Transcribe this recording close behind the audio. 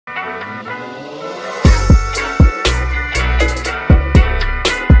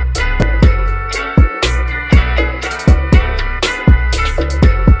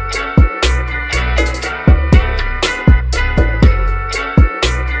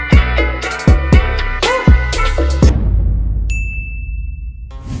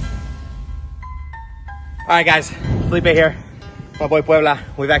All right, guys, Felipe here, my boy Puebla.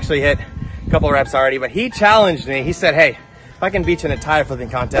 We've actually hit a couple reps already, but he challenged me. He said, hey, if I can beat you in a tire flipping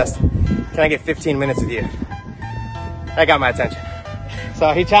contest, can I get 15 minutes with you? That got my attention.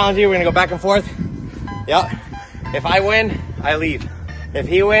 So he challenged you, we're gonna go back and forth. Yep, if I win, I leave. If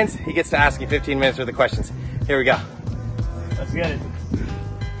he wins, he gets to ask you 15 minutes worth of questions. Here we go. Let's get it.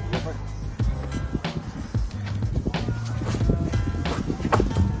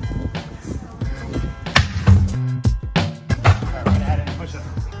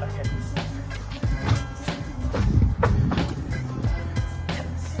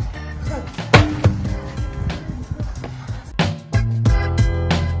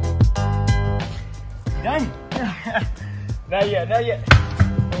 Done? Not yet, not yet.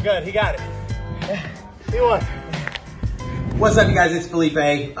 I'm good, he got it. He won. What's up, you guys? It's Felipe,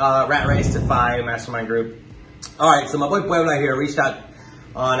 Rat Race to 5 Mastermind Group. All right, so my boy Puebla here reached out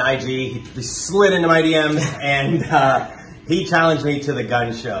on IG. He slid into my DMs and he challenged me to the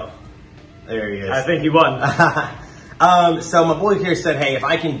gun show. There he is. I think he won. So my boy here said, hey, if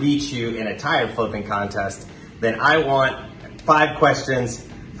I can beat you in a tire flipping contest, then I want 5 questions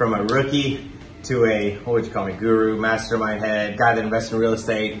from a rookie to a, what would you call me, guru, mastermind head, guy that invests in real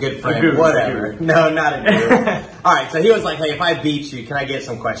estate, good friend, guru, whatever. No, not a guru. All right, so he was like, hey, if I beat you, can I get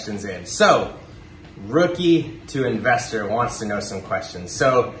some questions in? So, rookie to investor wants to know some questions.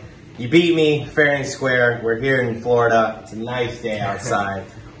 So, you beat me fair and square. We're here in Florida. It's a nice day outside.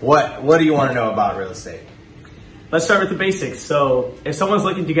 What do you want to know about real estate? Let's start with the basics. So, if someone's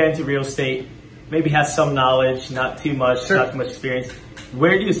looking to get into real estate, maybe has some knowledge, not too much, Sure. not too much experience,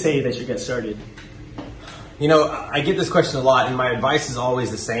 where do you say they should get started? You know, I get this question a lot, and my advice is always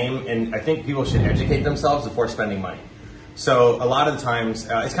the same, and I think people should educate themselves before spending money. So a lot of the times,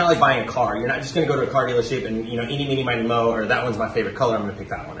 it's kind of like buying a car. You're not just going to go to a car dealership and, you know, eeny, meeny, miny, mo, or that one's my favorite color, I'm going to pick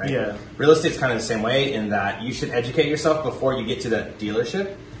that one, right? Yeah. Real estate's kind of the same way in that you should educate yourself before you get to the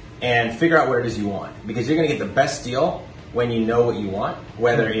dealership and figure out what it is you want. Because you're going to get the best deal when you know what you want,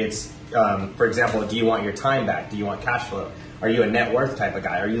 whether it's, for example, do you want your time back? Do you want cash flow? Are you a net worth type of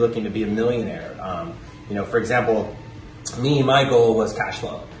guy? Are you looking to be a millionaire? You know, for example, my goal was cash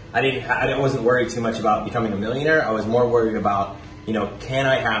flow. I wasn't worried too much about becoming a millionaire. I was more worried about, you know, can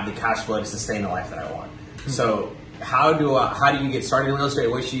I have the cash flow to sustain the life that I want? So how do you get started in real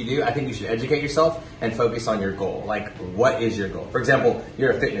estate? What should you do? I think you should educate yourself and focus on your goal. Like, what is your goal? For example,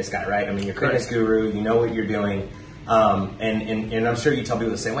 you're a fitness guy, right? I mean, you're a fitness guru. You know what you're doing. And I'm sure you tell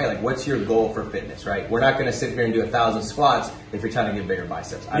people the same way, like, what's your goal for fitness, right? We're not going to sit here and do 1,000 squats if you're trying to get bigger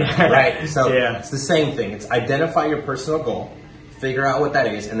biceps, right? So It's the same thing. It's identify your personal goal, figure out what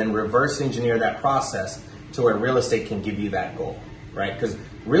that is, and then reverse engineer that process to where real estate can give you that goal, right? Because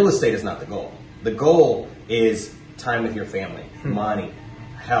real estate is not the goal. The goal is time with your family, money,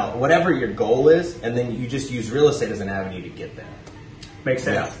 health, whatever your goal is, and then you just use real estate as an avenue to get there. Makes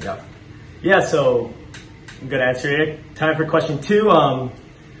sense. Yeah. So good answer here. Time for question 2.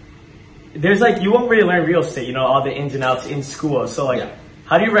 There's like, you won't really learn real estate, you know, all the ins and outs in school. So like,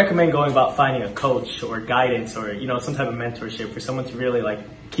 how do you recommend going about finding a coach or guidance or, you know, some type of mentorship for someone to really like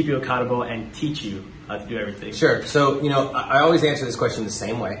keep you accountable and teach you how to do everything? Sure. So, you know, I always answer this question the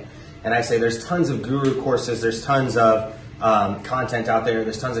same way. And I say there's tons of guru courses, there's tons of content out there,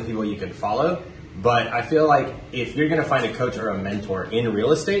 there's tons of people you can follow. But I feel like if you're going to find a coach or a mentor in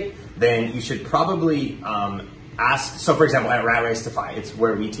real estate, then you should probably ask. So, for example, at Rat Race to 5, it's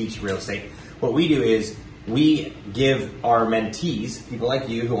where we teach real estate. What we do is we give our mentees, people like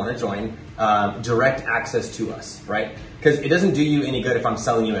you who want to join, direct access to us, right? Because it doesn't do you any good if I'm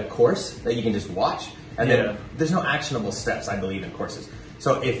selling you a course that you can just watch. And then there's no actionable steps, I believe, in courses.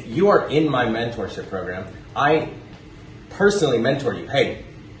 So if you are in my mentorship program, I personally mentor you. Hey,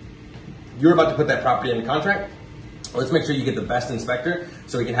 you're about to put that property in contract. Let's make sure you get the best inspector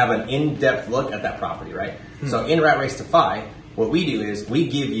so we can have an in-depth look at that property, right? So in Rat Race to 5, what we do is we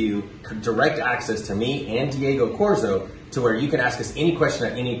give you direct access to me and Diego Corzo to where you can ask us any question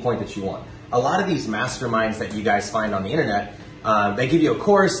at any point that you want. A lot of these masterminds that you guys find on the internet, they give you a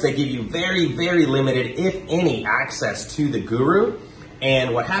course, they give you very, very limited, if any, access to the guru.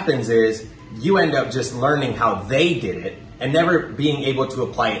 And what happens is you end up just learning how they did it and never being able to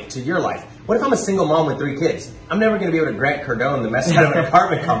apply it to your life. What if I'm a single mom with 3 kids? I'm never going to be able to Grant Cardone the mess out of an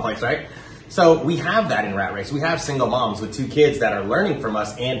apartment complex, right? So we have that in Rat Race. We have single moms with 2 kids that are learning from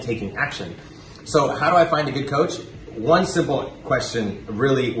us and taking action. So how do I find a good coach? One simple question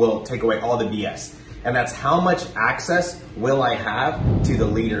really will take away all the BS. And that's, how much access will I have to the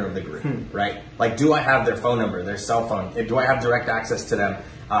leader of the group, right? Like, do I have their phone number, their cell phone? Do I have direct access to them,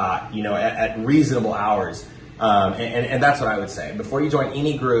 you know, at reasonable hours? And that's what I would say. Before you join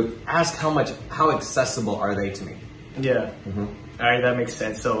any group, ask how accessible are they to me? Yeah. Mm-hmm. All right, that makes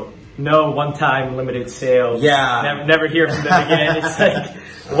sense. So no one-time limited sale. Yeah. Never hear from them again. It's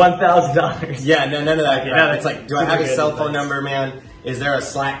like $1,000. Yeah, none of that. Okay, no, it's like, do I have a cell phone number, man? Is there a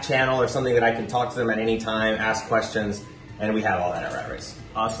Slack channel or something that I can talk to them at any time, ask questions, and we have all that at Rat Race.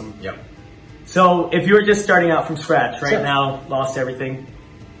 Awesome. Yep. So if you were just starting out from scratch right Sure. now, lost everything,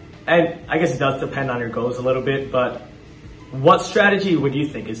 and I guess it does depend on your goals a little bit, but what strategy would you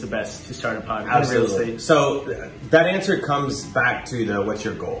think is the best to start upon in real estate? So that answer comes back to what's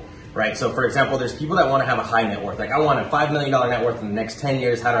your goal, right? So for example, there's people that want to have a high net worth. Like I want a $5 million net worth in the next 10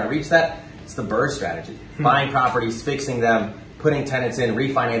 years. How do I reach that? It's the BRRRR strategy. Buying properties, fixing them, putting tenants in,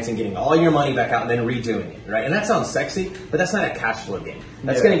 refinancing, getting all your money back out, and then redoing it, right? And that sounds sexy, but that's not a cash flow game.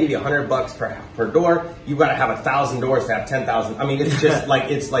 That's going to give you $100 per door. You've got to have 1,000 doors to have 10,000. I mean, it's just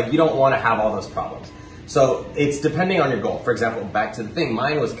it's like you don't want to have all those problems. So it's depending on your goal. For example, back to the thing,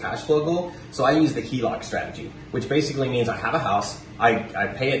 mine was cash flow goal. So I use the HELOC strategy, which basically means I have a house, I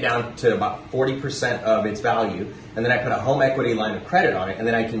pay it down to about 40% of its value, and then I put a home equity line of credit on it, and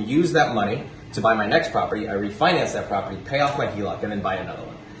then I can use that money to buy my next property. I refinance that property, pay off my HELOC, and then buy another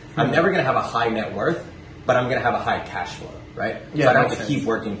one. I'm never going to have a high net worth, but I'm going to have a high cash flow, right? Yeah, so I don't have to keep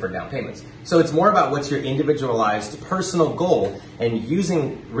working for down payments. So it's more about what's your individualized personal goal and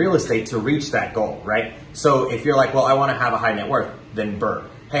using real estate to reach that goal, right? So if you're like, well, I want to have a high net worth, then BRRRR.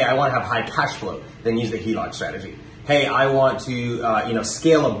 Hey, I want to have high cash flow, then use the HELOC strategy. Hey, I want to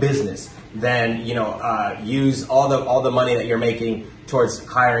scale a business, then use all the money that you're making towards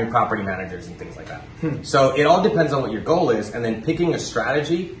hiring property managers and things like that. So it all depends on what your goal is, and then picking a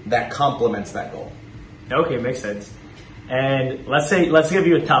strategy that complements that goal. Okay, makes sense. And let's give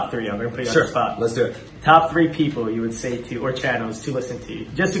you a top 3. I'm going to put you on the spot. Let's do it. Top 3 people you would say to, or channels to listen to,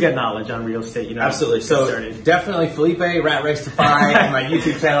 just to get knowledge on real estate. Absolutely. So definitely Felipe, Rat Race to Fi, and my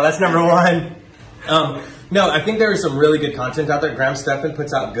YouTube channel. That's number 1. No, I think there is some really good content out there. Graham Stephan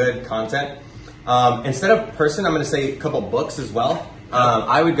puts out good content. Instead of person, I'm going to say a couple books as well.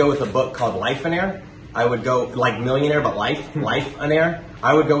 I would go with a book called Millionaire. I would go like Millionaire, but Millionaire.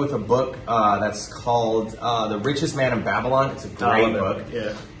 I would go with a book that's called The Richest Man in Babylon. It's a great book.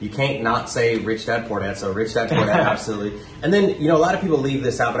 Yeah. You can't not say Rich Dad Poor Dad, so Rich Dad Poor Dad, absolutely. And then, a lot of people leave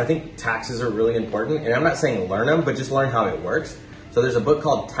this out, but I think taxes are really important. And I'm not saying learn them, but just learn how it works. So there's a book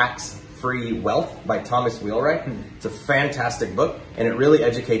called Tax-Free Wealth by Thomas Wheelwright. It's a fantastic book, and it really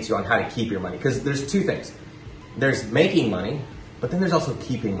educates you on how to keep your money. Because there's 2 things. There's making money, but then there's also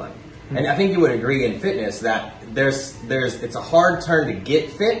keeping money. And I think you would agree in fitness that it's a hard turn to get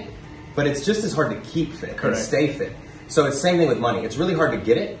fit, but it's just as hard to keep fit and stay fit. So it's the same thing with money. It's really hard to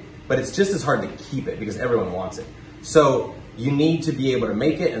get it, but it's just as hard to keep it because everyone wants it. So you need to be able to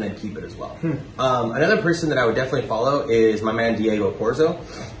make it and then keep it as well. Another person that I would definitely follow is my man Diego Corzo.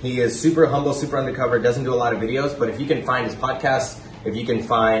 He is super humble, super undercover, doesn't do a lot of videos, but if you can find his podcasts, if you can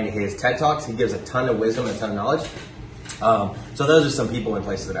find his TED Talks, he gives a ton of wisdom and a ton of knowledge. So those are some people and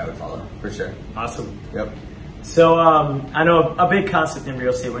places that I would follow, for sure. Awesome. Yep. So I know a big concept in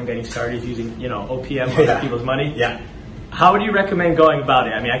real estate when getting started is using, OPM, other people's money. Yeah. How would you recommend going about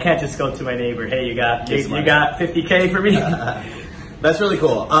it? I mean, I can't just go to my neighbor, hey, you got 50K for me? That's really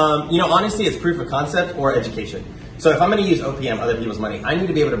cool. Honestly, it's proof of concept or education. So if I'm going to use OPM, other people's money, I need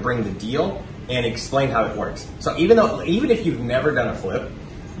to be able to bring the deal and explain how it works. So even if you've never done a flip,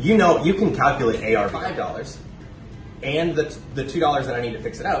 you can calculate AR $5 and the $2 that I need to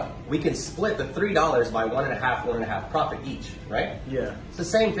fix it out. We can split the $3 by 1.5 profit each, right? Yeah. It's the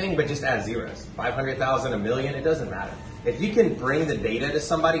same thing, but just add zeros. 500,000, $1 million, it doesn't matter. If you can bring the data to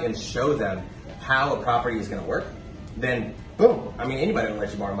somebody and show them how a property is going to work, then boom. I mean, anybody will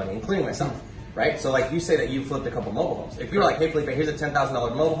let you borrow money, including myself, right? So like you say that you flipped a couple mobile homes. If you're like, hey, Felipe, here's a $10,000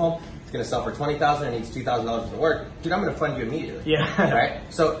 mobile home. It's going to sell for $20,000 and needs $2,000 worth of work. Dude, I'm going to fund you immediately. Yeah. Right?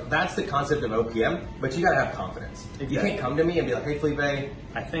 So that's the concept of OPM, but you got to have confidence. Exactly. You can't come to me and be like, hey, Felipe,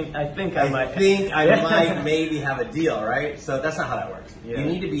 I think I might maybe have a deal, right? So that's not how that works. Yeah. You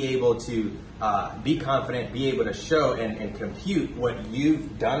need to be able to be confident, be able to show and compute what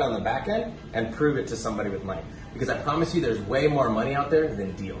you've done on the back end and prove it to somebody with money. Because I promise you there's way more money out there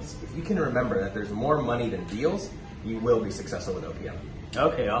than deals. If you can remember that there's more money than deals, you will be successful with OPM.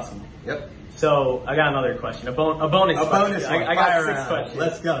 Okay, awesome. Yep. So I got another question, a bonus question. I got 6 questions.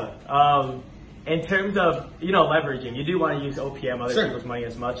 Let's go. In terms of, leveraging, you do want to use OPM, other people's money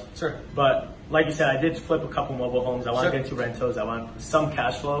as much. Sure. But like you said, I did flip a couple mobile homes. I want to get into rentals. I want some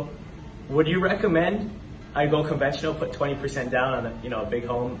cash flow. Would you recommend I go conventional, put 20% down on a big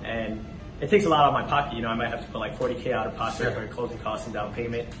home, and it takes a lot out of my pocket. I might have to put like $40K out of pocket for closing costs and down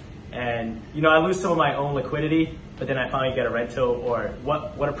payment. and I lose some of my own liquidity, but then I finally get a rental. Or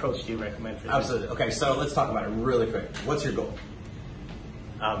what approach do you recommend for this? Absolutely. Okay, so let's talk about it really quick. What's your goal?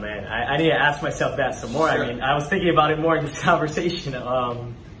 Oh man, I need to ask myself that some more. Sure. I mean, I was thinking about it more in this conversation.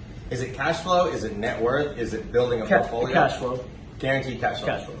 Is it cash flow? Is it net worth? Is it building a portfolio? Cash flow. Guaranteed cash flow.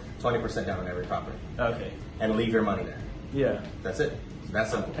 Cash flow. 20% down on every property. Okay. And leave your money there. Yeah. That's it. That's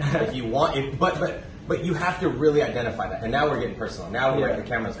simple. If you want, but you have to really identify that. And now we're getting personal. Now the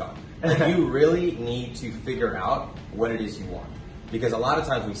camera's gone. But you really need to figure out what it is you want. Because a lot of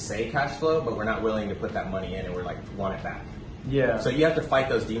times we say cash flow, but we're not willing to put that money in, and we're like, want it back. Yeah. So you have to fight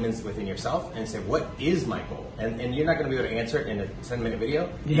those demons within yourself and say, what is my goal? And you're not going to be able to answer it in a 10-minute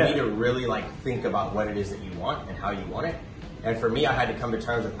video. You need to really think about what it is that you want and how you want it. And for me, I had to come to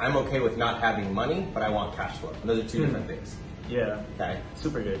terms with, I'm okay with not having money, but I want cash flow. And those are two different things. Yeah. Okay.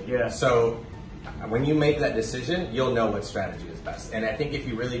 Super good. Yeah. So when you make that decision, you'll know what strategy is best. And I think if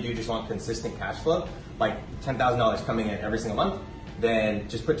you really do just want consistent cash flow, like $10,000 coming in every single month, then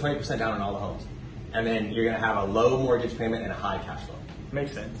just put 20% down on all the homes. And then you're going to have a low mortgage payment and a high cash flow.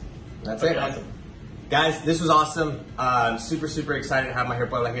 Makes sense. That's it. Awesome. Guys, this was awesome. Super excited to have my hair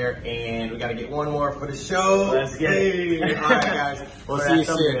brother here. And we got to get one more for the show. Let's get it. All right, guys. We'll see you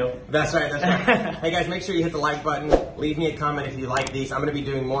soon. That's right. Hey, guys, make sure you hit the like button. Leave me a comment if you like these. I'm going to be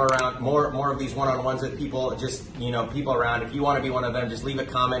doing more of these one-on-ones with people, just, people around. If you want to be one of them, just leave a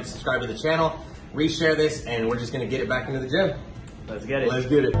comment, subscribe to the channel, reshare this, and we're just going to get it back into the gym. Let's get it. Let's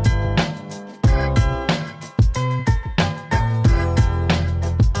get it.